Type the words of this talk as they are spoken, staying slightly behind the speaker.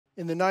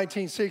In the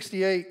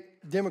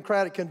 1968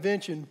 Democratic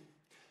Convention,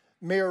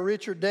 Mayor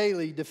Richard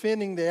Daley,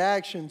 defending the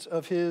actions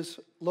of his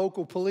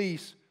local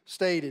police,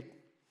 stated,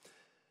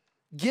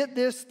 "Get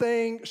this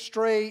thing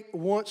straight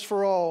once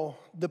for all.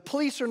 The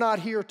police are not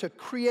here to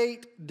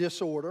create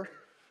disorder.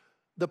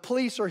 The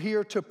police are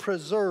here to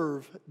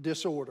preserve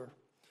disorder."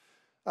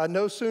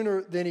 No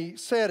sooner than he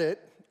said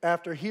it,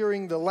 after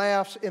hearing the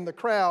laughs in the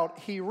crowd,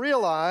 he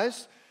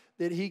realized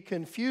that he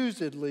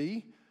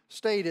confusedly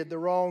stated the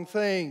wrong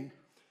thing.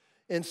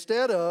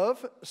 Instead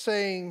of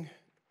saying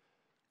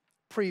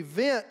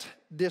prevent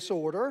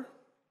disorder,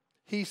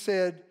 he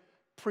said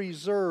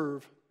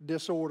preserve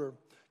disorder.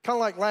 Kind of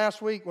like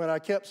last week when I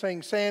kept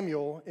saying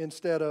Samuel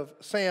instead of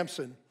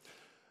Samson.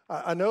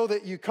 I know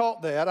that you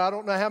caught that. I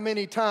don't know how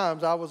many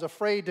times I was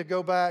afraid to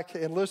go back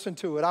and listen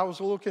to it. I was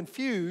a little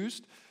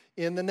confused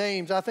in the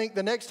names. I think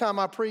the next time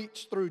I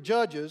preach through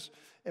Judges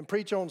and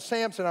preach on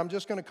Samson, I'm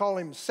just going to call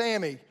him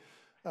Sammy.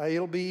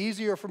 It'll be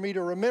easier for me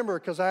to remember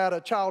because I had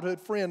a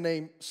childhood friend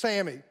named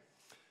Sammy.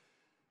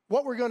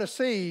 What we're going to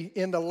see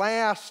in the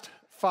last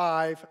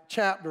 5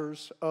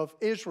 chapters of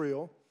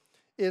Israel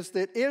is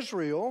that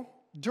Israel,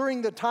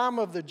 during the time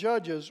of the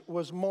Judges,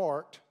 was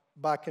marked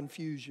by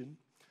confusion.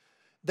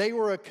 They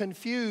were a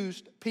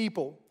confused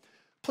people.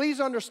 Please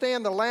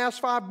understand the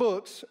last 5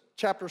 books,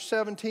 chapters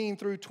 17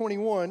 through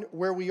 21,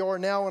 where we are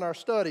now in our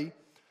study,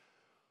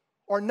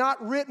 are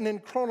not written in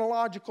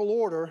chronological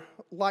order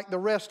like the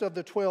rest of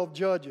the 12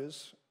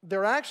 Judges.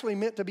 They're actually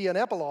meant to be an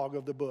epilogue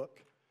of the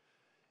book.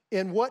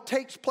 And what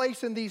takes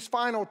place in these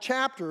final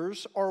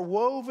chapters are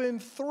woven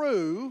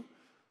through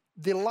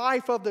the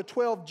life of the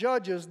 12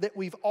 Judges that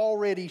we've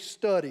already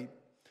studied.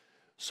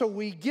 So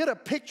we get a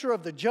picture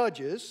of the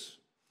Judges,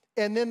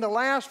 and then the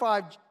last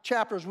 5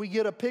 chapters we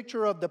get a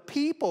picture of the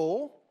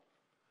people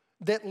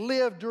that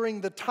lived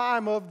during the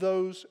time of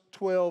those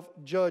 12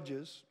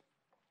 Judges.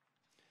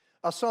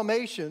 A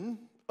summation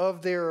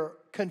of their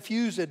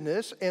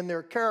confusedness and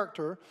their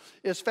character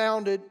is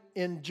founded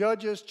in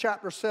Judges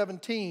chapter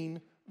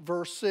 17,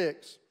 verse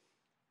 6.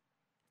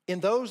 In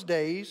those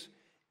days,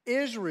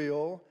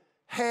 Israel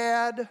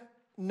had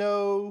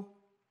no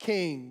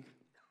king.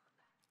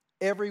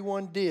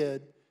 Everyone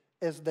did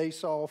as they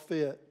saw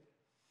fit.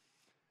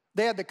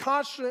 They had the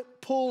constant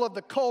pull of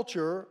the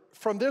culture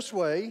from this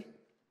way,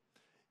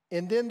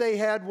 and then they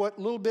had what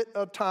little bit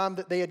of time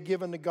that they had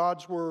given to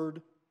God's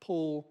word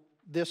pull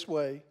this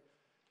way.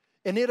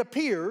 And it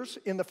appears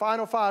in the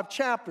final 5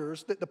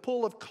 chapters that the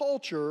pull of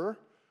culture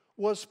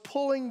was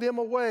pulling them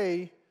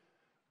away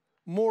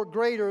more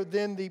greater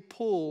than the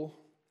pull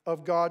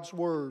of God's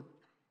word.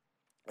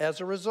 As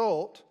a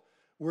result,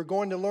 we're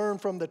going to learn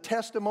from the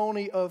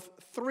testimony of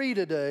 3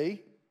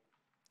 today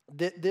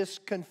that this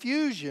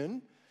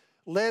confusion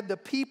led the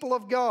people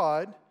of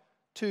God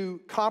to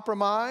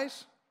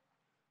compromise,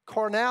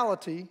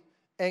 carnality,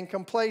 and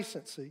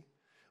complacency.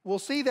 We'll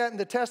see that in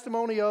the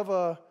testimony of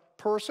a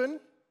person,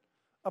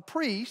 a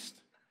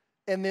priest,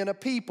 and then a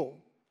people.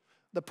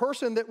 The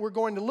person that we're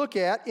going to look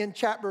at in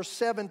chapters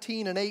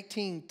 17 and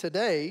 18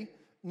 today.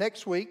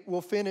 Next week,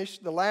 we'll finish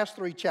the last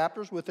 3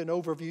 chapters with an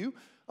overview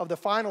of the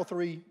final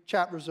 3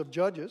 chapters of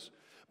Judges.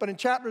 But in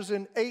chapters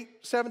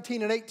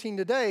 17 and 18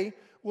 today,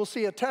 we'll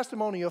see a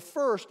testimony of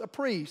first a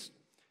priest.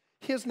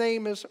 His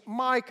name is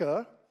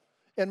Micah,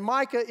 and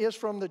Micah is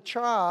from the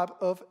tribe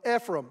of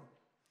Ephraim.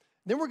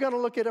 Then we're going to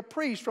look at a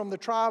priest from the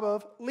tribe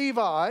of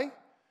Levi,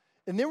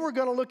 and then we're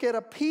going to look at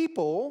a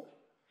people,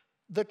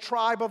 the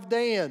tribe of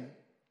Dan.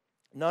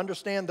 And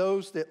understand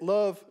those that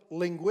love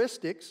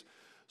linguistics.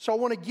 So I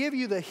want to give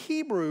you the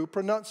Hebrew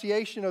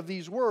pronunciation of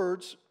these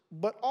words,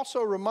 but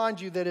also remind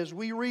you that as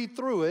we read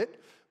through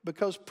it,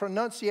 because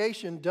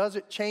pronunciation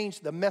doesn't change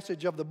the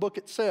message of the book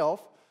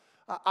itself,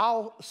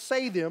 I'll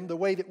say them the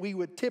way that we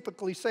would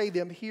typically say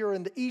them here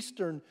in the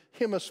Eastern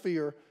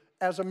Hemisphere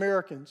as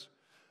Americans.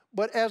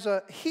 But as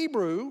a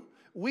Hebrew,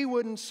 we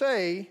wouldn't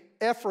say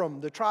Ephraim,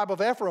 the tribe of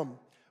Ephraim.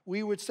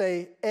 We would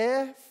say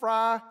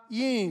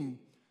Ephraim.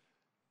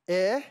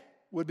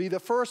 Would be the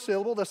first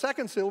syllable. The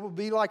second syllable would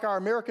be like our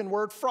American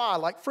word fry,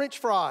 like French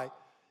fry.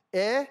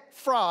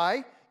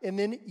 Fry, and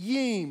then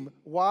yim,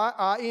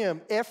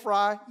 Y-I-M,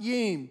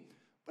 Ephraim.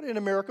 But in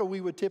America, we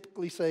would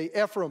typically say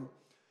Ephraim.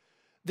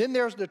 Then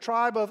there's the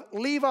tribe of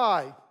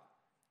Levi.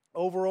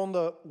 Over on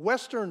the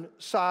western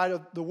side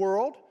of the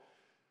world,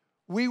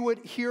 we would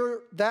hear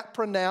that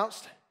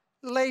pronounced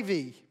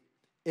Levi.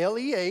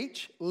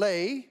 L-E-H,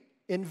 Lay,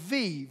 and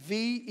V,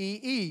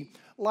 V-E-E.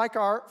 Like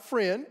our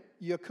friend,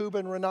 Yakub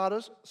and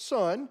Renata's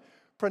son,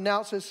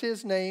 pronounces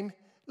his name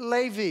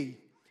Levi.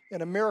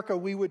 In America,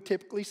 we would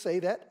typically say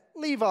that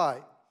Levi.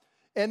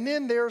 And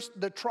then there's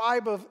the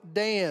tribe of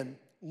Dan.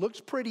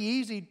 Looks pretty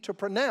easy to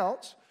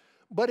pronounce,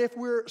 but if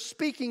we're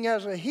speaking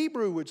as a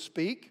Hebrew would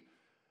speak,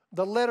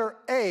 the letter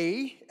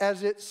A,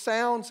 as it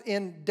sounds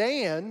in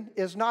Dan,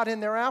 is not in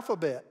their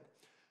alphabet.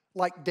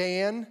 Like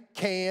Dan,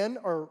 Can,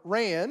 or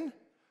Ran,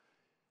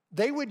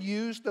 they would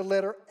use the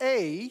letter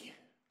A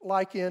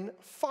like in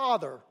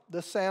father,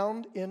 the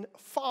sound in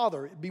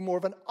father. It'd be more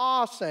of an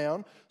ah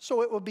sound,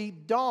 so it would be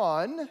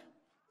Don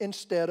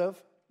instead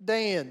of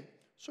Dan.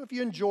 So if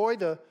you enjoy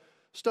the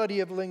study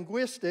of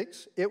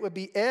linguistics, it would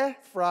be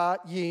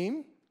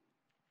Ephraim,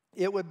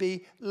 it would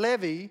be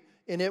Levi,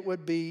 and it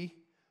would be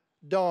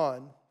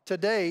Don.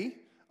 Today,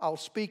 I'll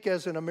speak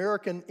as an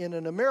American in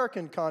an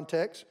American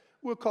context.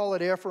 We'll call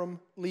it Ephraim,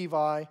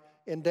 Levi,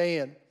 and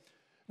Dan.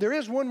 There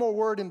is one more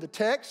word in the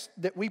text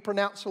that we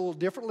pronounce a little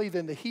differently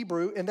than the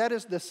Hebrew, and that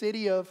is the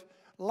city of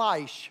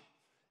Laish.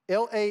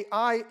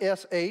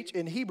 Laish,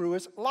 in Hebrew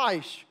is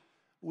Laish.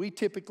 We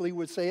typically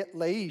would say it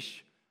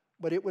Laish,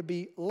 but it would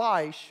be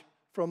Laish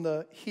from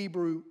the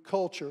Hebrew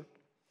culture.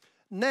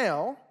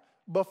 Now,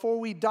 before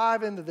we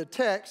dive into the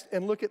text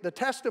and look at the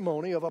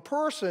testimony of a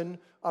person,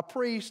 a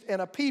priest,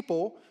 and a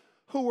people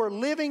who were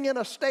living in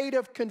a state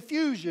of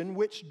confusion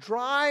which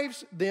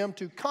drives them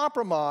to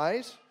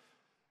compromise,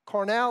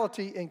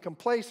 carnality, and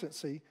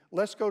complacency,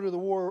 let's go to the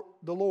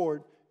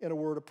Lord in a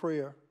word of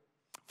prayer.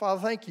 Father,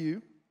 thank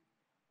you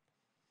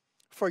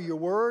for your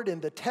word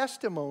and the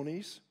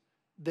testimonies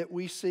that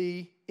we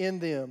see in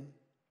them.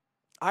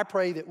 I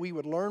pray that we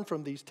would learn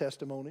from these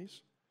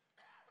testimonies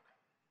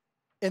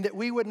and that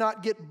we would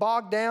not get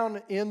bogged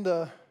down in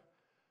the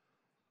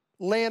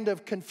land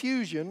of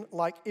confusion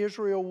like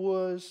Israel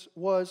was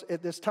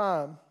at this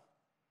time,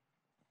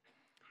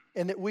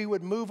 and that we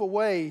would move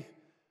away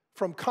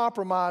from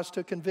compromise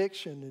to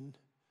conviction, and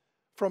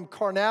from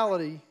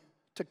carnality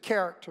to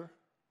character,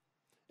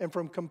 and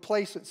from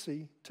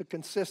complacency to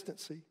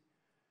consistency,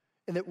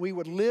 and that we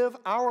would live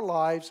our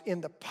lives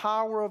in the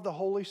power of the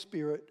Holy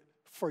Spirit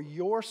for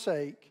your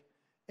sake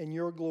and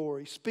your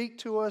glory. Speak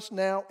to us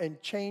now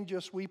and change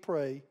us, we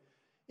pray,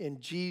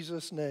 in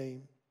Jesus'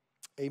 name.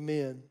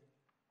 Amen.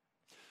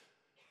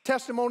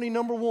 Testimony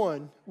number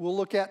one we'll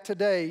look at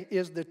today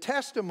is the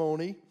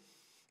testimony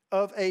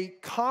of a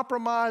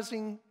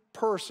compromising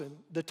person.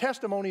 The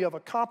testimony of a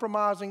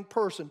compromising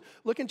person.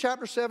 Look in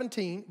chapter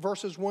 17,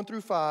 verses 1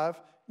 through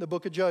 5, the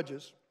book of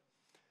Judges.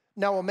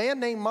 Now a man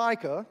named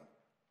Micah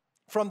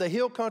from the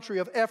hill country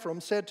of Ephraim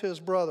said to his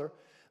brother,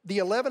 "The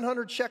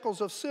 1,100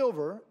 shekels of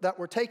silver that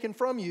were taken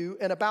from you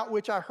and about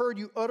which I heard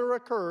you utter a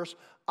curse,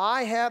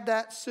 I have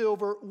that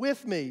silver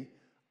with me.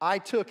 I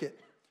took it."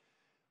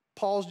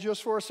 Pause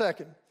just for a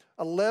second.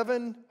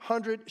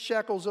 1,100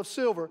 shekels of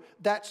silver.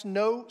 That's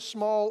no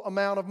small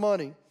amount of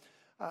money.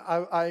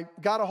 I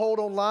got a hold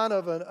online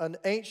of an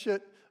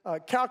ancient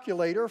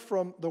calculator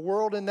from the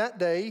world in that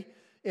day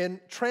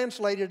and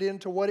translated it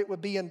into what it would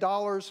be in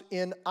dollars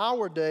in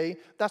our day.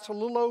 That's a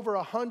little over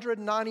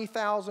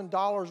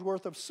 $190,000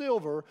 worth of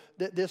silver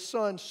that this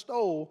son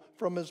stole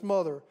from his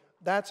mother.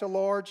 That's a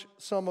large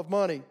sum of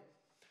money.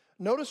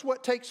 Notice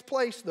what takes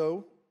place,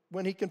 though,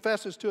 when he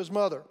confesses to his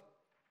mother.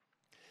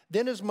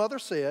 Then his mother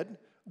said,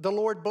 "The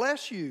Lord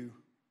bless you,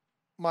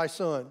 my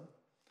son."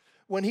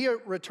 When he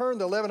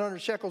returned the 1,100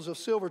 shekels of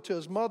silver to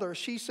his mother,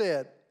 she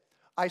said,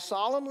 "I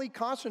solemnly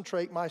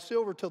consecrate my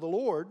silver to the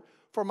Lord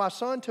for my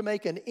son to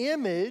make an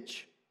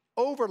image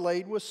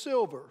overlaid with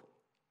silver."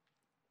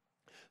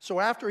 So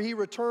after he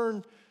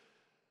returned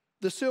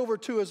the silver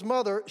to his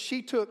mother,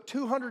 she took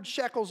 200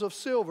 shekels of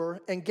silver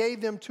and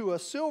gave them to a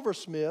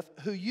silversmith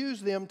who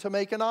used them to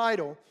make an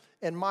idol,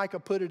 and Micah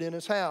put it in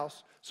his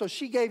house. So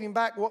she gave him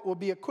back what would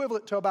be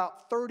equivalent to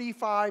about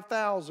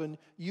 $35,000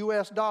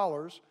 US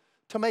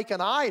to make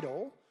an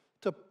idol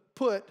to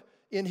put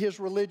in his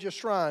religious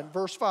shrine.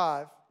 Verse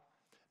 5.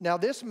 Now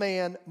this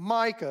man,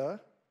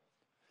 Micah,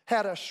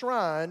 had a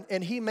shrine,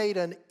 and he made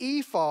an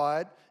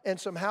ephod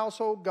and some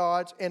household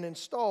gods and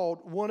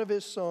installed one of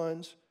his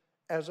sons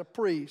as a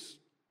priest.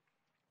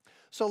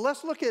 So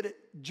let's look at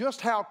just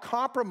how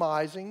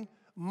compromising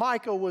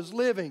Micah was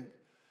living.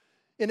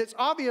 And it's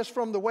obvious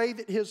from the way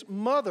that his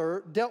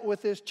mother dealt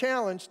with this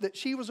challenge that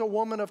she was a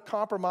woman of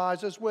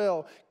compromise as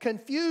well.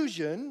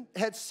 Confusion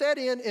had set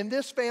in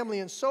this family,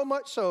 and so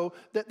much so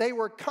that they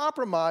were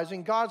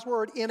compromising God's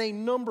word in a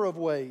number of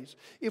ways.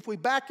 If we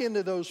back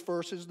into those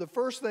verses, the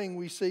first thing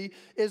we see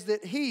is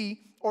that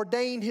he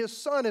ordained his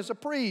son as a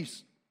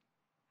priest.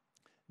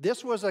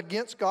 This was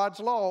against God's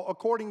law.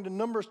 According to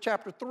Numbers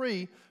chapter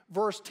 3,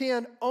 verse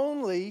 10,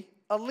 only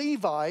a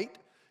Levite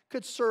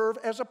could serve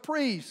as a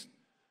priest.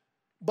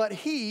 But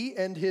he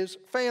and his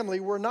family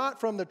were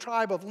not from the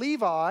tribe of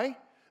Levi.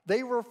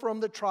 They were from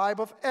the tribe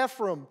of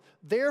Ephraim.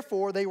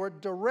 Therefore, they were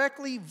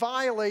directly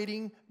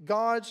violating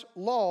God's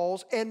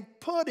laws and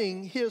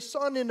putting his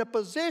son in a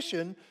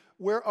position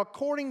where,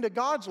 according to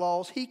God's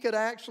laws, he could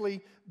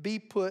actually be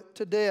put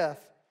to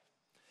death.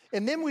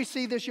 And then we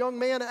see this young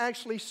man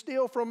actually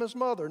steal from his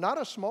mother. Not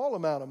a small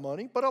amount of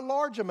money, but a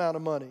large amount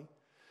of money.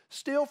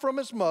 Steal from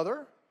his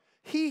mother.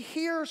 He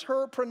hears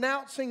her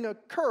pronouncing a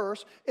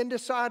curse and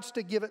decides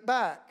to give it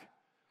back.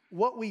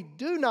 What we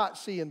do not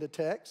see in the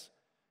text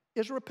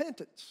is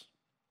repentance.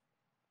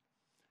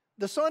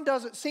 The son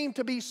doesn't seem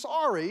to be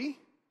sorry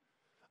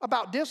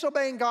about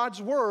disobeying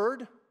God's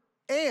word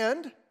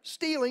and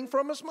stealing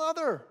from his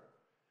mother.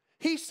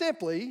 He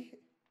simply,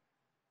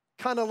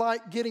 kind of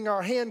like getting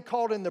our hand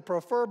caught in the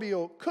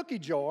proverbial cookie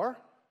jar,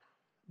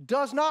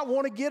 does not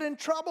want to get in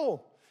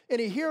trouble. And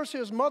he hears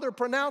his mother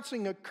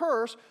pronouncing a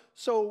curse,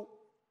 so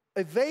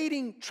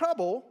evading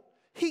trouble,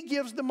 he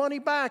gives the money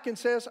back and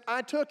says,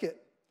 I took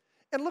it.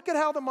 And look at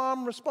how the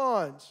mom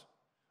responds.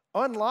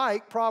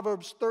 Unlike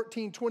Proverbs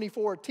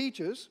 13:24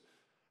 teaches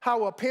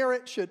how a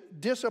parent should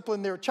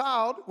discipline their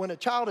child when a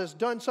child has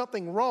done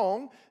something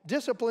wrong,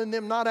 discipline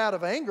them not out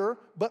of anger,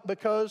 but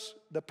because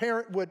the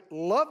parent would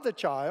love the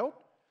child,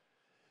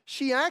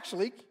 she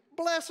actually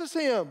blesses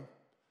him.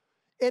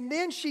 And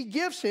then she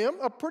gives him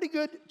a pretty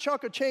good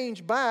chunk of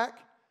change back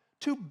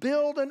to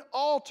build an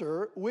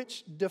altar,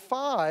 which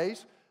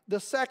defies the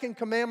second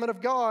commandment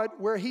of God,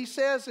 where he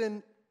says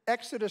in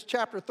Exodus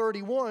chapter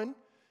 31,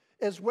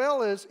 as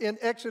well as in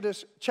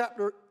Exodus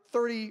chapter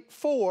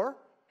 34,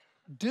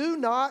 do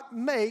not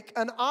make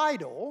an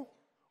idol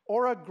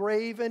or a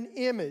graven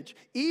image.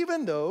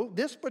 Even though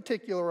this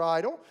particular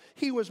idol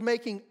he was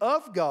making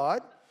of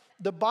God,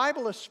 the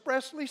Bible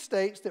expressly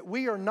states that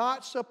we are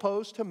not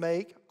supposed to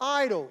make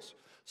idols.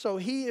 So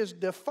he is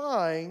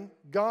defying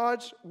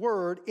God's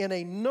word in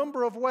a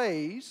number of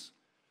ways,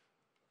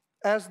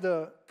 as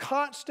the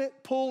constant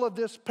pull of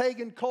this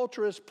pagan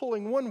culture is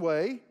pulling one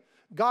way.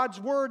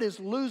 God's word is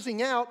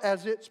losing out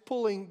as it's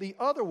pulling the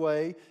other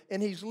way,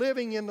 and he's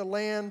living in the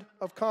land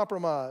of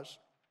compromise.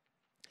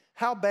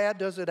 How bad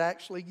does it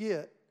actually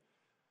get?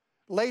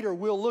 Later,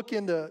 we'll look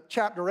into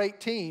chapter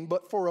 18,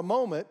 but for a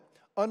moment,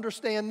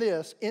 understand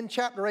this. In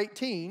chapter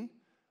 18,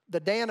 the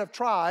Dan of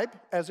tribe,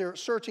 as they're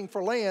searching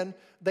for land,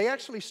 they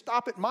actually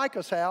stop at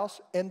Micah's house,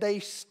 and they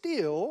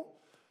steal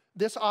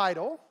this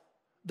idol,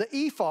 the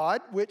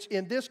ephod, which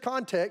in this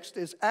context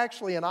is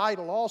actually an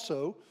idol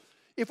also.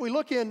 If we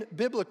look in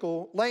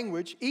biblical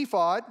language,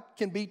 ephod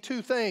can be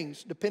two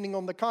things depending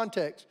on the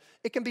context.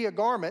 It can be a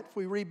garment, if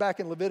we read back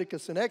in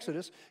Leviticus and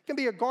Exodus, it can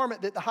be a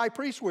garment that the high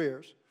priest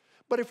wears.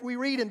 But if we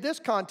read in this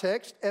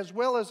context, as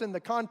well as in the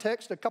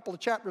context a couple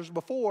of chapters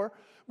before,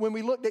 when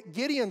we looked at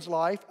Gideon's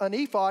life, an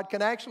ephod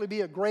can actually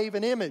be a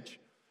graven image.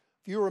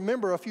 If you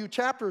remember a few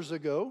chapters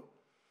ago,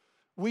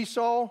 we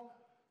saw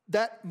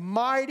that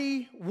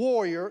mighty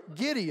warrior,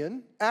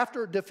 Gideon,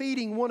 after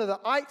defeating one of the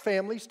Ite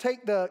families,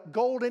 take the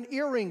golden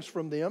earrings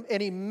from them,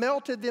 and he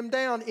melted them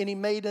down, and he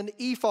made an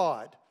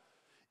ephod.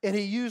 And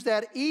he used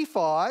that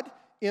ephod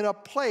in a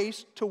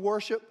place to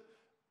worship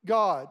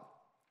God.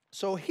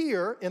 So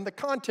here, in the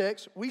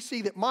context, we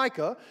see that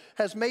Micah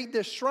has made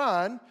this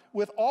shrine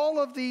with all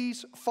of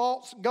these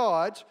false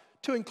gods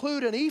to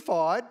include an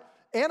ephod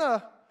and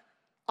an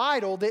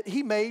idol that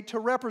he made to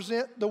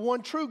represent the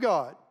one true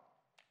God.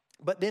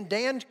 But then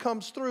Dan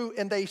comes through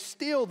and they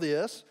steal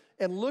this,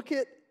 and look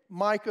at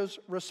Micah's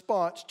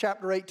response,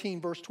 chapter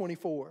 18, verse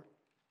 24.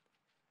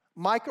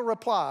 Micah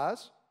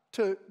replies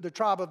to the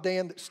tribe of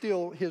Dan that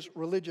steal his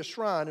religious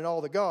shrine and all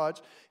the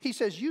gods. He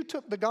says, you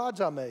took the gods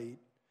I made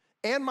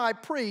and my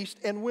priest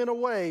and went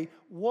away.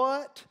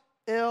 What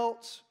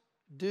else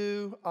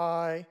do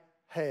I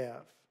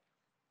have?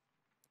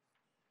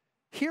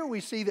 Here we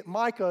see that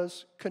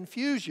Micah's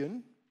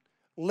confusion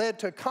led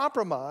to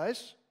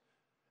compromise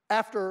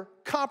after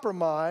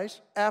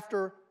compromise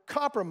after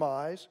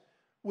compromise,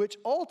 which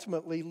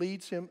ultimately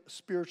leads him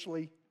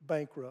spiritually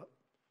bankrupt.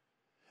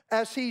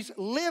 As he's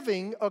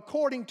living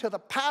according to the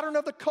pattern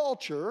of the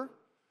culture,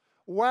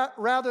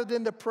 rather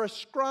than the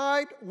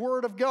prescribed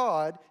word of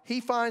God, he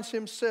finds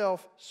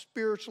himself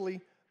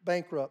spiritually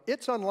bankrupt.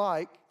 It's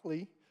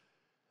unlikely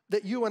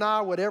that you and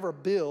I would ever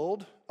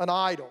build an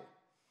idol,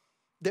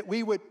 that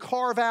we would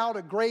carve out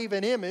a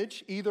graven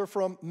image, either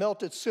from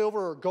melted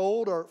silver or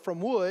gold or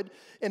from wood,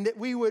 and that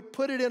we would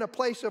put it in a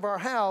place of our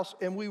house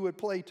and we would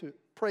pray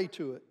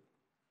to it.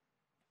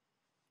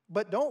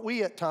 But don't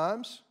we at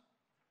times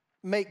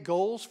make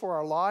goals for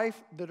our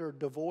life that are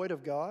devoid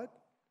of God?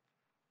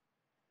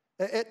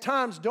 At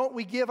times, don't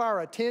we give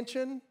our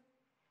attention,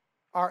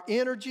 our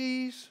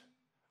energies,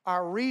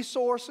 our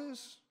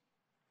resources,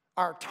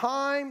 our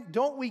time,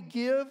 don't we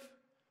give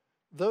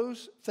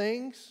those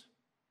things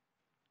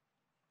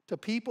to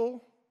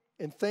people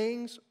and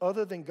things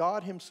other than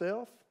God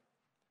himself?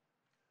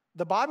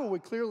 The Bible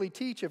would clearly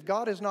teach if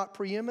God is not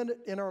preeminent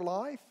in our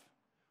life,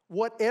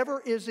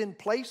 whatever is in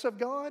place of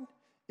God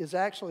is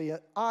actually an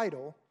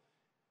idol,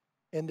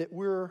 and that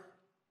we're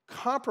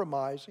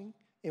compromising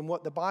in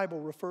what the Bible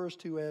refers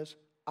to as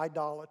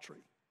idolatry.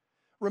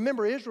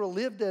 Remember, Israel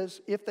lived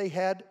as if they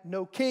had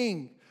no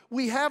king.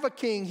 We have a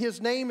king. His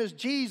name is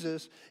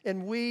Jesus,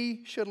 and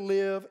we should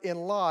live in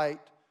light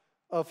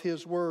of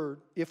his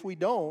word. If we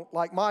don't,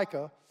 like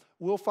Micah,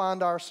 we'll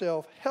find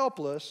ourselves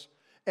helpless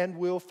and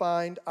we'll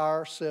find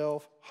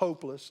ourselves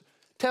hopeless.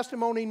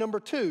 Testimony number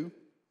 2,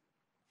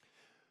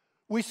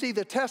 we see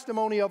the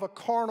testimony of a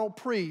carnal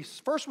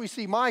priest. First we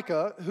see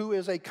Micah, who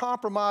is a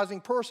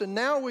compromising person.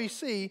 Now we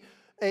see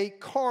a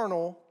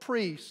carnal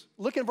priest.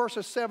 Look in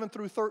verses 7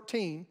 through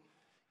 13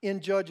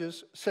 in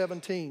Judges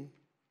 17.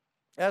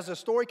 As the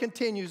story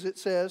continues, it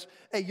says,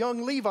 a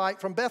young Levite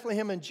from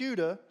Bethlehem in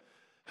Judah,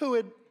 who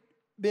had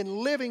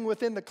been living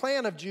within the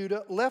clan of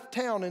Judah, left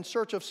town in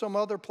search of some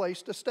other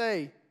place to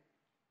stay.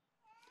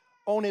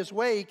 On his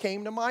way, he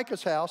came to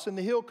Micah's house in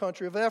the hill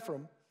country of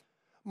Ephraim.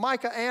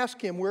 Micah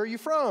asked him, where are you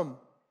from?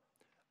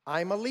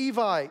 I'm a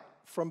Levite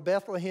from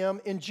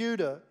Bethlehem in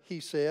Judah, he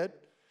said.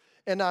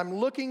 and I'm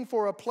looking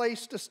for a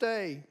place to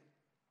stay."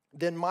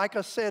 Then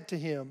Micah said to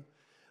him,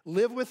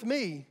 "Live with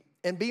me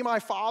and be my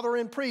father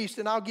and priest,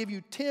 and I'll give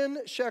you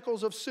 10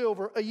 shekels of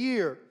silver a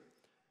year,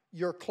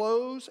 your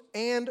clothes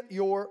and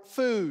your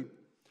food."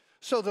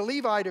 So the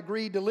Levite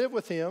agreed to live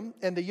with him,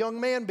 and the young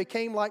man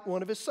became like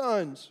one of his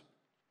sons.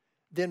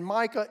 Then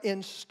Micah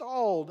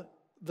installed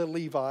the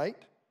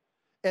Levite,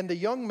 and the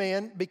young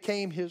man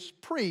became his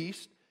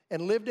priest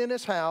and lived in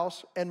his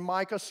house. And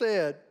Micah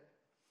said,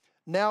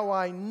 "Now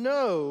I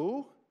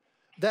know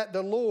that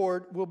the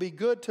Lord will be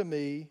good to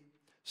me,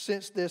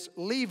 since this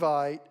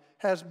Levite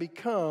has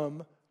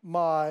become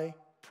my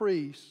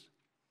priest."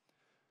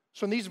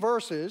 So in these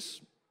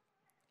verses,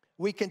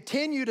 we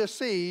continue to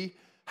see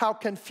how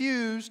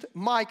confused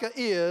Micah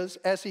is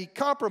as he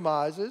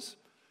compromises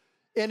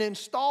and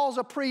installs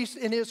a priest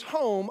in his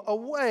home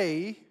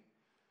away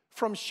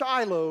from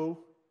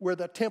Shiloh, where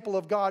the temple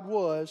of God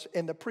was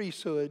and the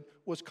priesthood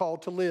was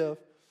called to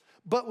live.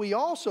 But we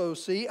also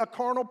see a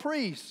carnal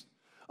priest,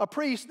 a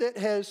priest that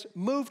has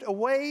moved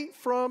away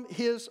from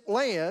his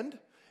land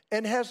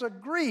and has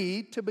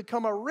agreed to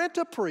become a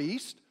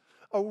rent-a-priest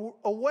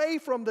away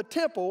from the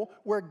temple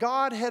where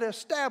God had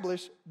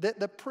established that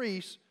the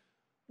priest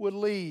would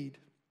lead.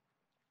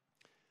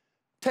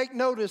 Take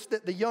notice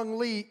that the young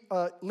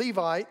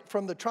Levite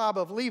from the tribe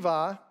of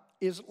Levi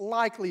is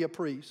likely a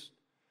priest.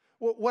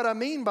 What I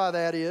mean by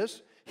that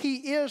is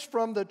he is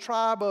from the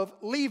tribe of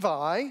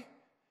Levi,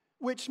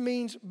 which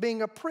means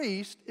being a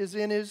priest is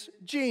in his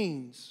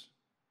genes.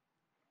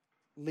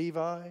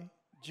 Levi,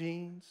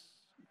 genes.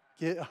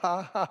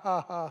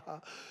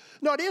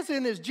 No, it is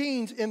in his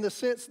genes in the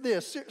sense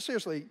this.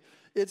 Seriously,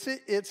 it's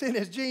in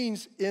his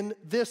genes in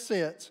this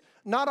sense.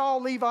 Not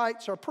all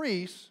Levites are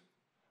priests,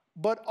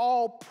 but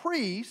all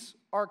priests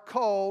are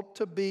called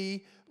to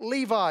be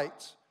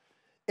Levites.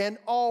 And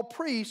all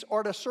priests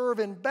are to serve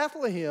in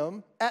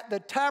Bethlehem at the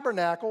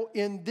tabernacle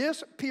in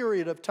this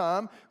period of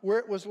time where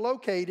it was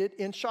located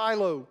in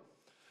Shiloh.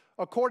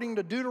 According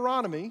to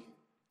Deuteronomy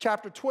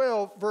chapter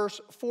 12, verse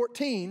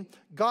 14,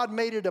 God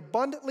made it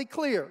abundantly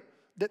clear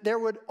that there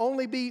would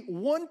only be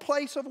one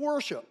place of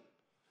worship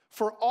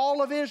for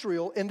all of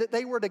Israel, and that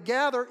they were to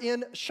gather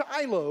in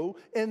Shiloh,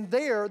 and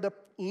there the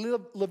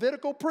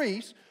Levitical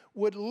priests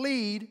would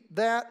lead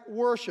that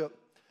worship.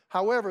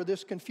 However,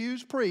 this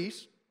confused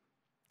priest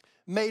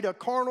made a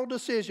carnal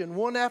decision,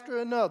 one after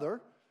another,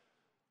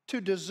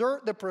 to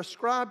desert the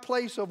prescribed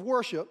place of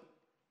worship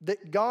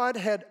that God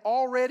had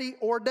already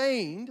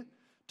ordained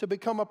to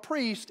become a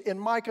priest in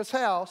Micah's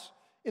house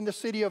in the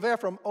city of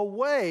Ephraim,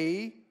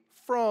 away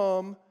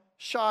from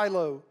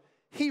Shiloh.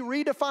 He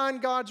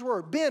redefined God's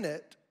word, bent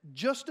it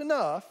just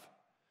enough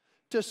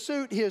to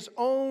suit his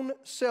own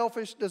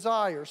selfish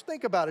desires.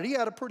 Think about it. He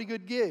had a pretty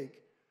good gig.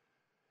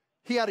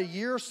 He had a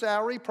year's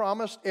salary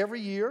promised every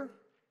year,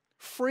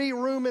 free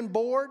room and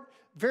board,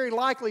 very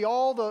likely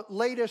all the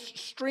latest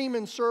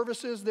streaming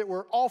services that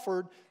were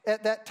offered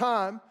at that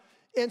time,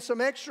 and some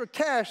extra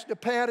cash to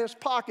pad his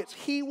pockets.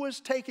 He was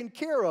taken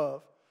care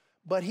of,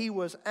 but he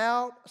was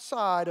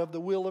outside of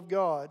the will of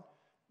God.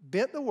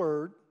 Bent the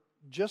word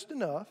just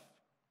enough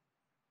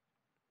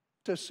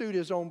to suit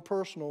his own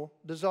personal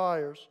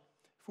desires.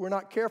 If we're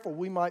not careful,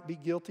 we might be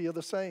guilty of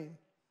the same.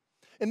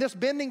 And this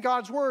bending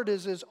God's word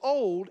is as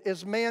old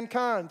as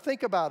mankind.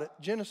 Think about it.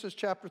 Genesis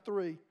chapter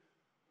 3.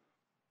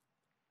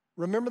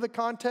 Remember the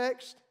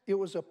context? It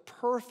was a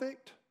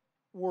perfect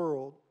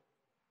world.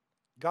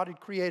 God had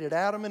created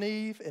Adam and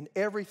Eve and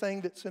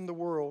everything that's in the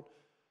world.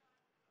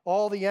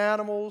 All the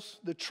animals,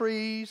 the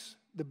trees,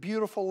 the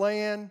beautiful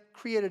land,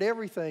 created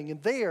everything.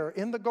 And there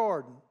in the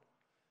garden,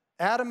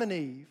 Adam and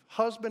Eve,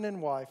 husband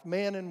and wife,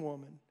 man and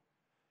woman,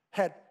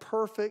 had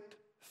perfect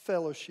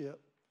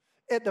fellowship.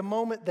 At the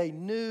moment they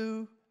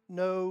knew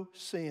no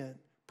sin.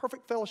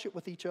 Perfect fellowship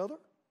with each other.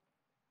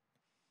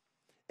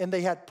 And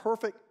they had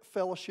perfect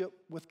fellowship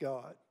with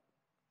God.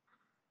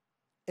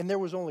 And there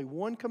was only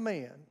one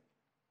command,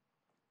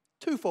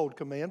 twofold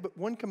command, but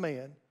one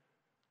command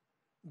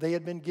they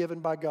had been given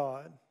by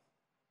God.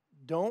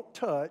 Don't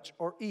touch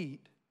or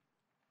eat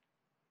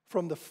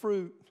from the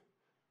fruit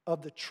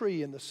of the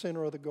tree in the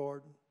center of the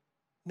garden.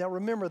 Now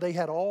remember, they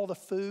had all the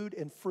food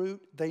and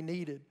fruit they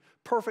needed.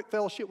 Perfect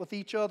fellowship with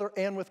each other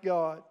and with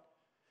God.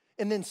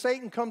 And then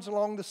Satan comes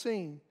along the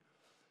scene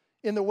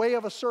in the way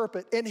of a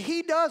serpent. And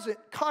he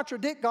doesn't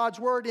contradict God's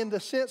word in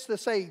the sense to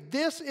say,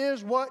 this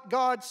is what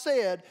God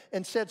said,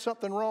 and said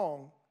something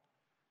wrong.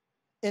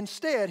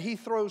 Instead, he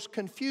throws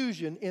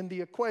confusion in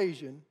the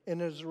equation.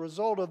 And as a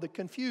result of the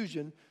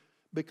confusion,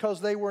 because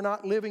they were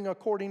not living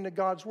according to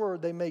God's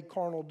word, they made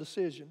carnal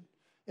decision,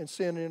 and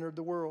sin entered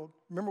the world.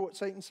 Remember what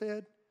Satan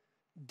said?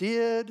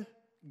 Did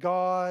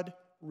God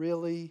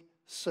really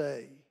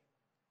say?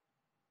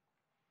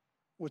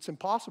 Well, it's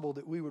impossible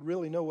that we would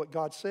really know what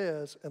God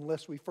says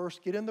unless we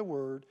first get in the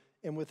Word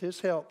and with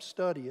His help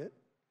study it,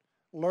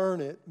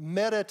 learn it,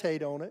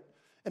 meditate on it,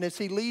 and as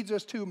He leads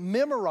us to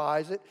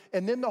memorize it,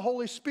 and then the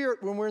Holy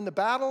Spirit, when we're in the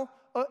battle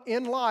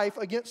in life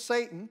against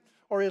Satan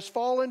or his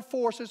fallen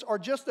forces or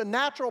just the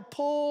natural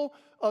pull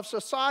of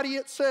society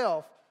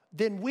itself,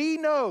 then we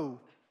know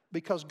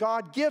because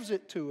God gives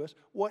it to us,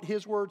 what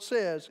His Word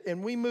says,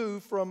 and we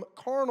move from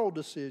carnal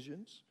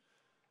decisions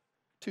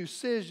to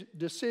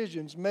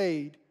decisions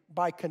made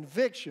by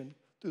conviction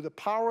through the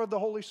power of the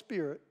Holy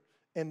Spirit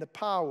and the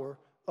power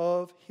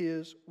of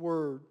His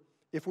Word.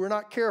 If we're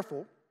not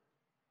careful,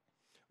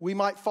 we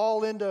might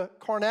fall into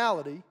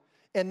carnality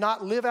and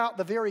not live out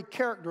the very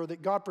character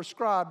that God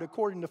prescribed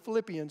according to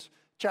Philippians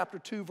chapter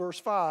 2, verse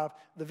 5,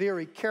 the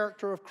very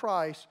character of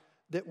Christ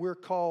that we're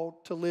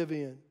called to live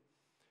in.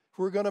 If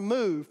we're going to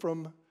move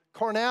from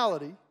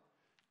carnality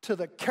to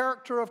the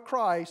character of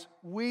Christ,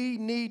 we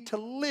need to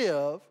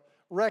live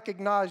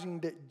recognizing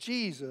that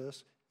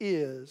Jesus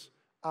is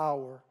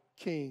our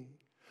King.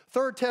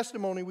 Third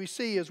testimony we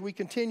see as we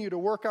continue to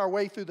work our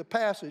way through the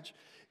passage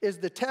is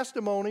the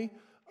testimony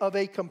of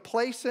a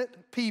complacent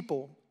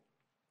people.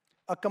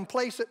 A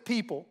complacent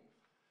people.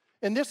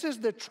 And this is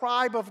the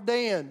tribe of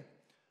Dan.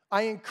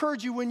 I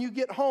encourage you when you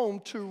get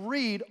home to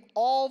read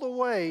all the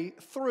way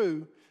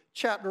through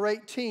chapter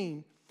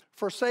 18.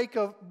 For sake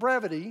of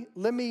brevity,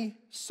 let me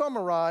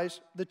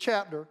summarize the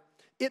chapter.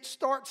 It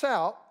starts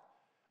out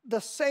the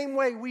same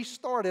way we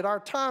started our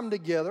time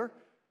together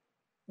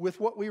with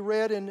what we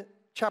read in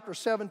chapter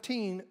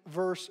 17,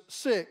 verse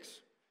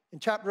 6. In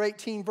chapter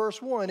 18,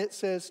 verse 1, it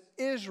says,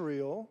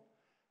 Israel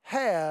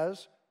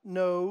has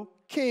no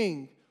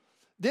king.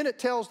 Then it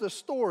tells the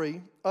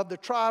story of the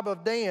tribe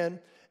of Dan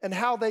and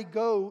how they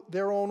go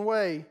their own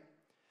way.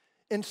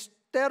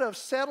 Instead of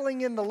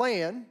settling in the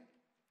land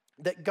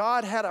that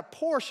God had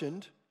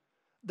apportioned,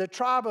 the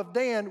tribe of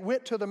Dan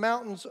went to the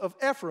mountains of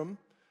Ephraim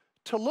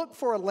to look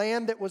for a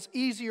land that was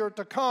easier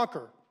to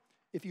conquer.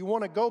 If you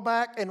want to go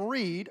back and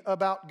read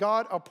about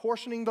God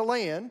apportioning the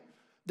land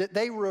that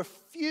they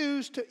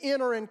refused to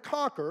enter and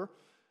conquer,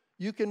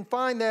 you can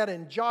find that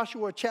in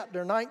Joshua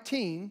chapter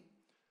 19,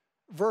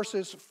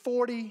 verses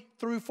 40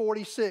 through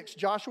 46.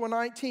 Joshua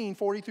 19,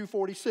 40 through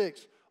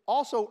 46.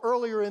 Also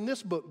earlier in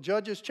this book,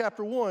 Judges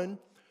chapter 1,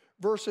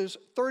 verses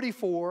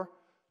 34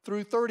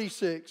 through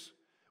 36.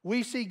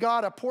 We see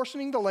God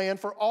apportioning the land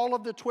for all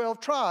of the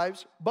 12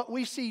 tribes, but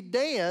we see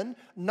Dan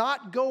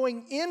not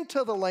going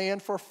into the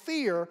land for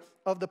fear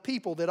of the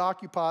people that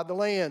occupied the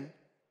land.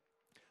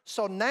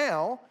 So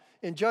now,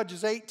 in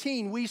Judges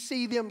 18, we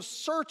see them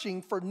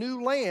searching for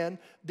new land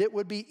that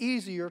would be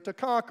easier to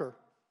conquer.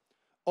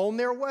 On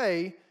their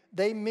way,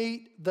 they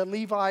meet the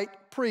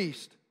Levite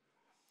priest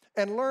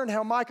and learn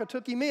how Micah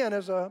took him in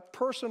as a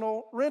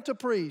personal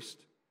rent-a-priest.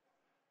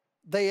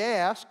 They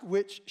ask,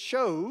 which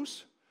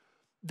shows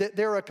that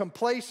they're a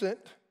complacent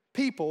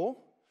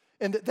people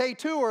and that they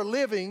too are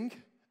living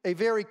a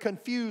very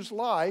confused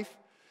life,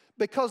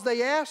 because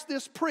they ask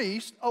this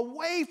priest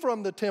away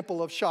from the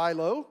temple of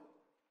Shiloh,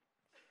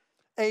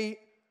 a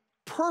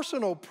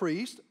personal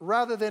priest,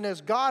 rather than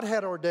as God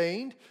had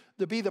ordained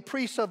to be the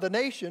priest of the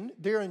nation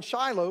there in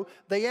Shiloh.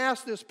 They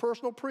asked this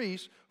personal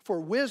priest for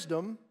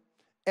wisdom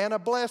and a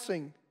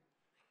blessing,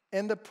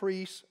 and the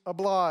priest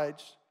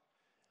obliged.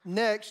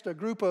 Next, a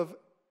group of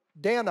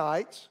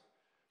Danites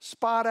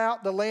spied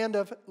out the land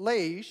of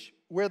Laish,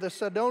 where the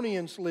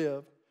Sidonians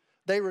lived.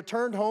 They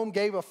returned home,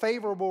 gave a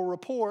favorable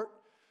report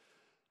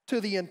to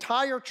the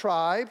entire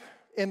tribe,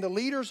 and the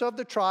leaders of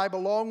the tribe,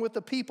 along with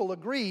the people,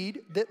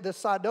 agreed that the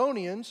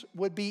Sidonians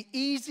would be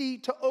easy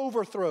to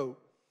overthrow.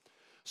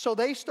 So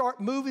they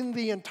start moving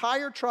the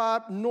entire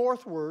tribe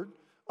northward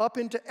up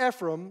into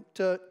Ephraim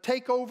to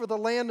take over the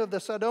land of the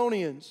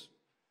Sidonians.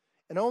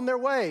 And on their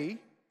way,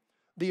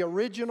 the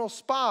original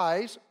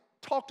spies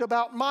talked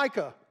about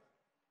Micah.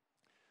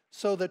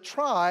 So the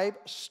tribe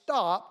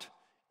stopped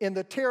in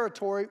the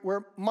territory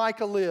where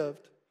Micah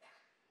lived.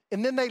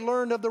 And then they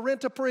learned of the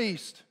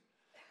rent-a-priest.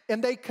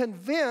 And they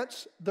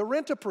convinced the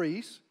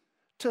rent-a-priest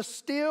to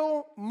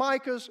steal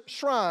Micah's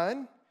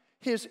shrine,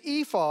 his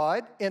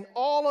ephod, and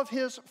all of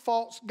his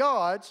false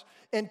gods,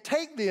 and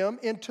take them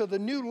into the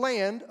new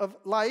land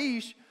of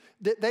Laish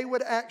that they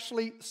would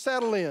actually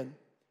settle in.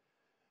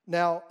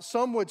 Now,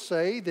 some would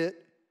say that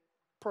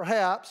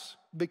perhaps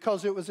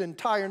because it was an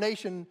entire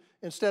nation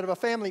instead of a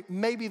family,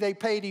 maybe they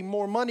paid him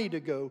more money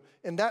to go,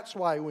 and that's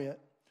why he went.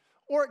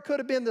 Or it could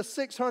have been the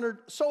 600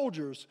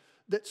 soldiers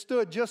that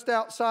stood just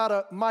outside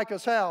of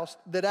Micah's house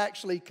that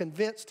actually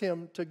convinced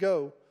him to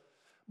go.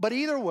 But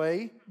either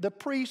way, the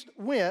priest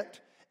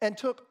went and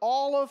took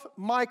all of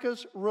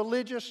Micah's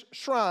religious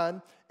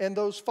shrine and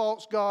those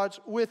false gods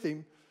with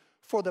him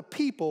for the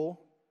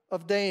people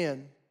of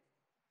Dan.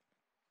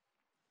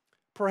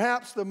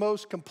 Perhaps the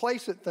most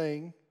complacent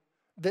thing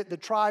that the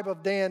tribe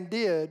of Dan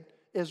did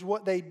is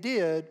what they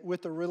did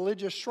with the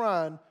religious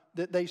shrine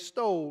that they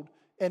stole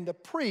and the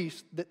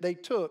priest that they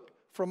took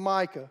from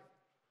Micah.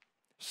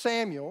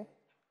 Samuel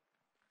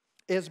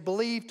is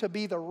believed to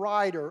be the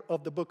writer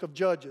of the book of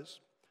Judges.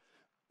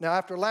 Now,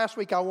 after last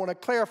week, I want to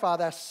clarify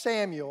that's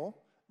Samuel,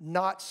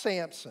 not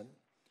Samson.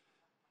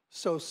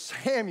 So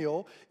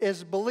Samuel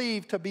is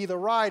believed to be the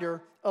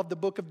writer of the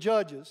book of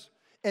Judges.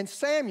 And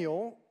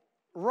Samuel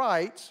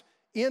writes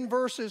in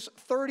verses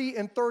 30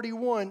 and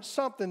 31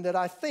 something that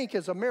I think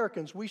as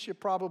Americans we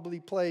should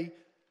probably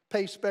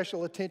pay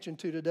special attention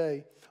to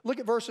today. Look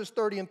at verses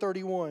 30 and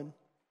 31.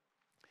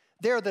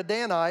 There the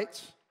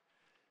Danites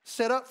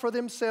set up for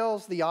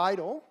themselves the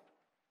idol,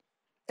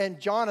 and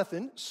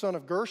Jonathan, son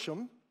of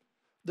Gershom,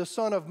 the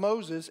son of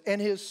Moses,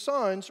 and his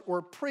sons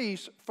were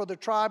priests for the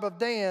tribe of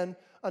Dan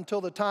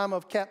until the time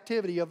of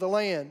captivity of the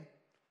land.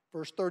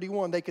 Verse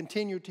 31, they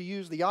continued to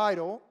use the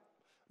idol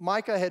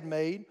Micah had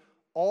made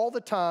all the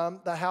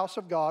time the house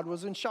of God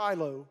was in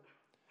Shiloh.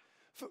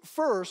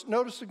 First,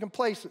 notice the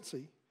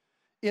complacency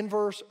in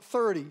verse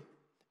 30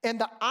 and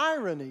the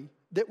irony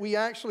that we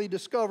actually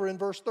discover in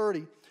verse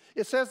 30.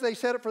 It says they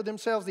set up for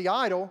themselves the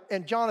idol,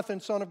 and Jonathan,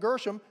 son of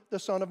Gershom, the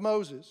son of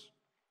Moses,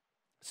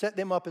 set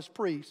them up as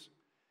priests.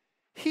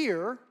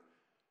 Here,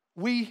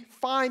 we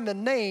find the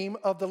name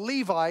of the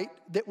Levite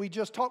that we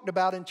just talked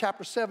about in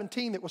chapter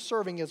 17 that was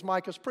serving as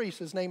Micah's priest.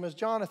 His name is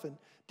Jonathan.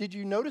 Did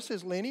you notice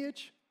his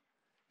lineage?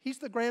 He's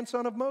the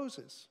grandson of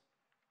Moses.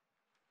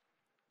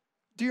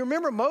 Do you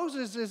remember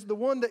Moses is the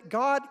one that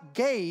God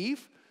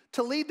gave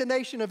to lead the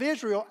nation of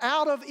Israel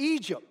out of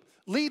Egypt,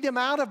 lead them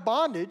out of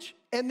bondage,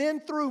 and then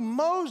through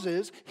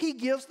Moses, he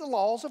gives the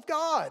laws of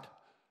God.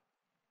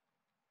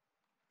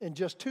 And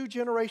just 2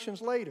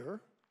 generations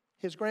later,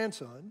 his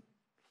grandson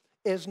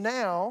is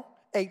now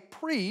a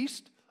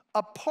priest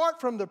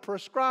apart from the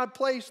prescribed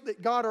place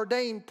that God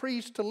ordained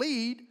priests to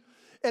lead,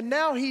 and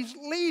now he's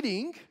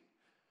leading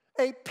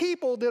a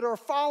people that are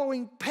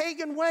following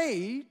pagan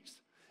ways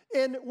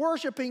and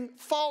worshiping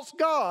false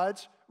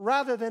gods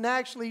rather than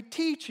actually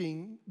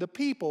teaching the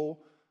people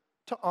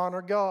to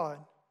honor God.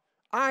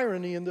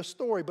 Irony in the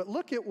story, but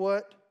look at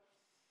what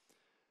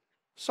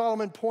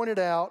Solomon pointed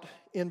out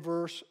in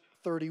verse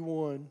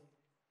 31.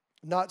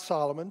 Not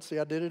Solomon, see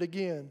I did it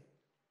again.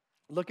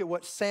 Look at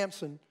what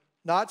Samson,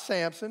 not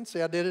Samson,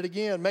 see I did it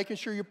again, making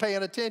sure you're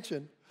paying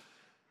attention.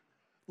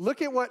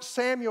 Look at what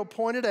Samuel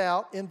pointed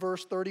out in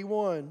verse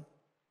 31.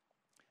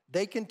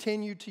 They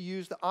continued to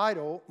use the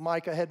idol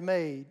Micah had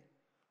made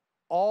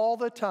all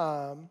the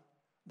time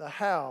the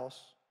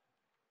house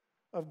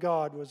of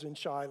God was in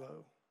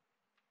Shiloh.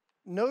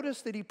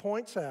 Notice that he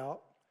points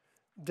out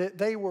that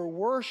they were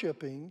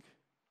worshiping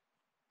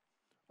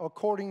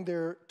according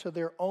to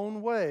their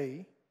own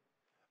way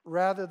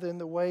rather than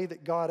the way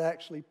that God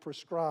actually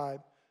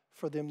prescribed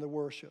for them to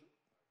worship.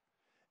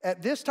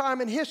 At this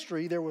time in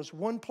history, there was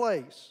one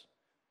place.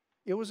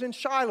 It was in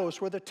Shiloh,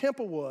 where the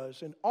temple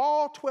was, and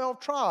all 12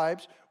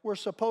 tribes were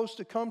supposed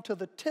to come to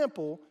the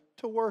temple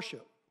to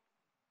worship.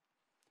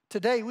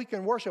 Today, we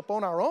can worship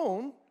on our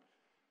own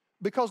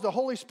because the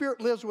Holy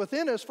Spirit lives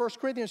within us. 1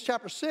 Corinthians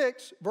chapter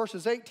 6,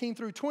 verses 18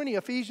 through 20,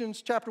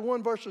 Ephesians chapter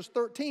 1, verses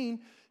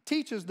 13,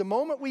 teaches the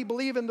moment we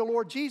believe in the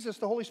Lord Jesus,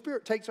 the Holy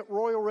Spirit takes up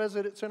royal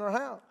residence in our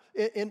house,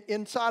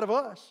 inside of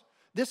us.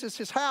 This is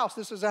his house.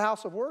 This is a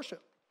house of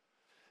worship.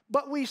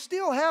 But we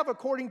still have,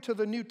 according to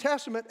the New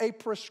Testament, a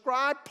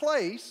prescribed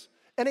place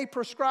and a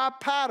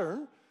prescribed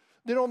pattern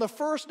that on the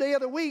first day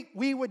of the week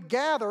we would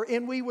gather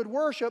and we would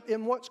worship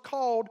in what's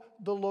called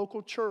the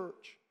local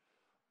church.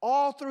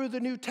 All through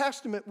the New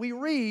Testament, we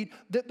read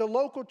that the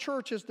local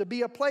church is to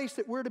be a place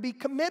that we're to be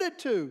committed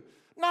to.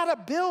 Not a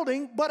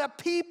building, but a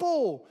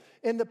people.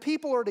 And the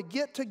people are to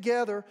get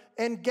together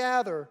and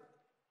gather.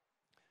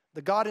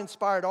 The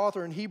God-inspired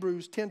author in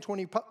Hebrews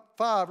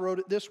 10:25 wrote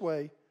it this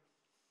way: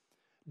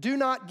 do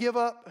not give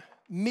up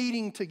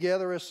meeting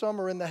together as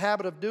some are in the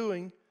habit of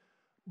doing,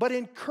 but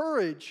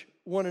encourage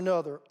one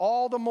another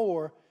all the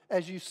more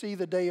as you see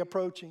the day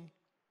approaching.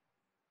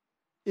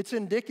 It's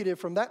indicative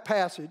from that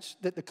passage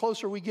that the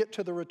closer we get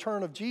to the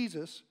return of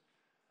Jesus,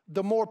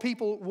 the more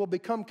people will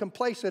become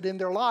complacent in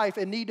their life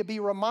and need to be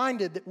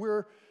reminded that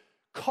we're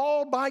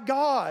called by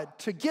God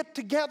to get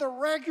together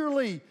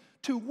regularly,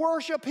 to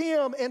worship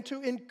him, and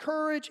to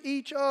encourage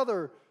each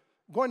other.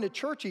 Going to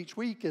church each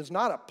week is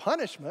not a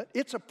punishment,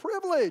 it's a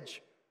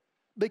privilege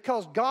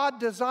because God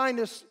designed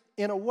us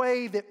in a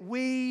way that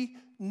we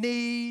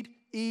need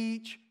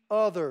each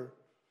other.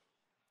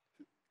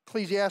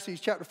 Ecclesiastes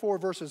chapter 4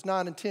 verses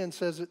 9 and 10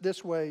 says it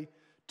this way: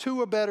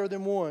 2 are better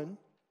than 1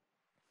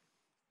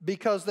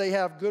 because they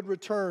have good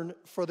return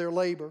for their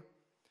labor.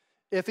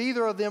 If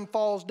either of them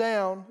falls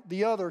down,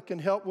 the other can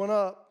help one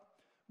up.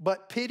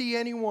 But pity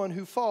anyone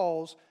who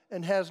falls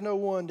and has no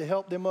one to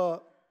help them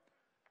up.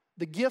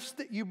 The gifts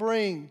that you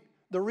bring,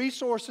 the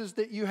resources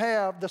that you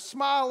have, the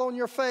smile on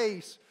your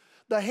face,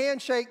 the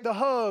handshake, the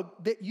hug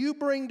that you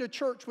bring to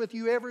church with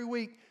you every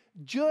week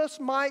just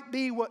might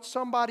be what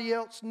somebody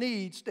else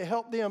needs to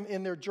help them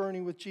in their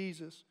journey with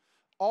Jesus.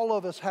 All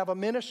of us have a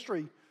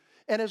ministry.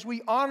 And as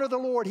we honor the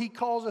Lord, he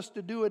calls us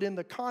to do it in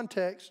the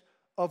context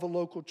of a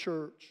local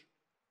church.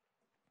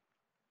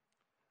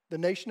 The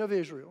nation of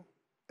Israel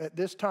at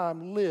this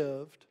time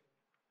lived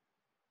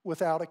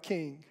without a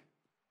king,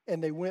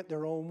 and they went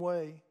their own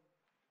way.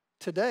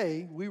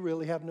 Today, we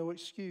really have no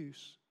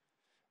excuse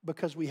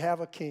because we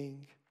have a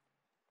king.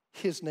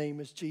 His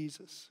name is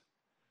Jesus.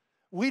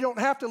 We don't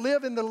have to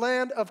live in the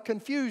land of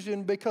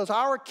confusion because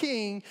our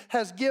king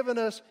has given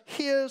us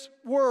his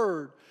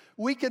word.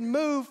 We can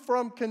move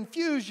from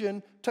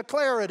confusion to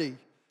clarity.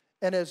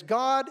 And as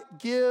God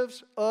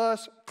gives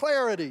us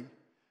clarity,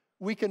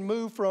 we can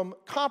move from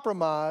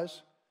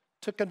compromise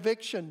to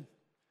conviction.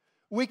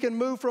 We can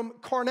move from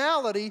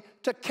carnality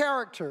to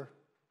character.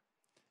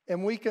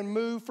 And we can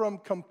move from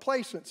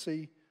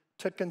complacency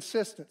to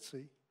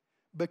consistency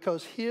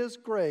because His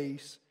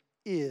grace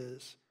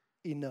is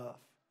enough.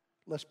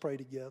 Let's pray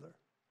together.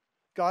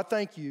 God,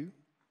 thank you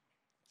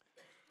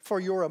for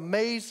your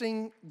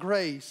amazing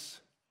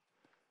grace,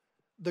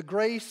 the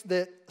grace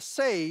that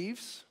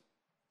saves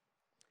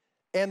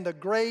and the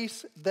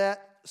grace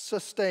that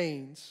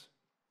sustains.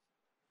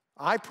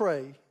 I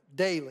pray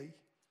daily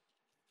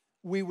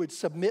we would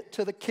submit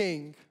to the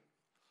King,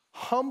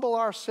 humble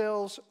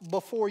ourselves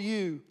before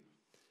you,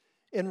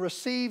 and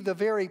receive the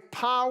very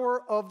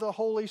power of the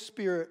Holy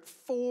Spirit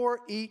for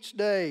each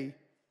day,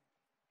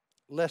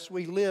 lest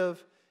we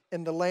live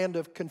in the land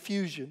of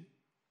confusion.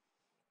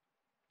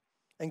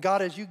 And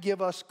God, as you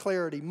give us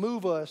clarity,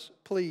 move us,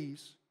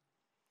 please.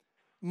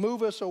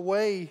 Move us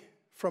away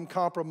from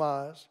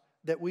compromise,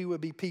 that we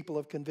would be people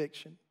of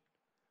conviction.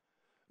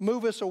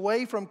 Move us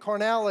away from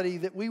carnality,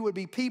 that we would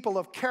be people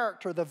of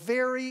character, the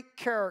very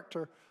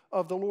character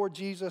of the Lord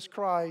Jesus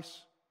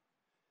Christ.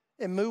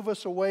 And move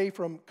us away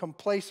from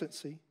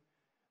complacency,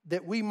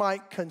 that we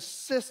might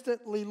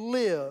consistently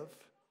live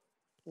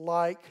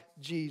like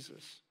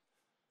Jesus.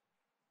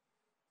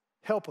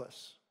 Help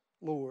us,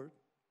 Lord,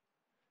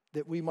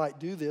 that we might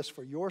do this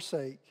for your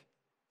sake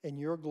and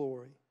your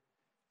glory.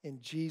 In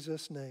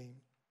Jesus' name,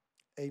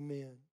 amen.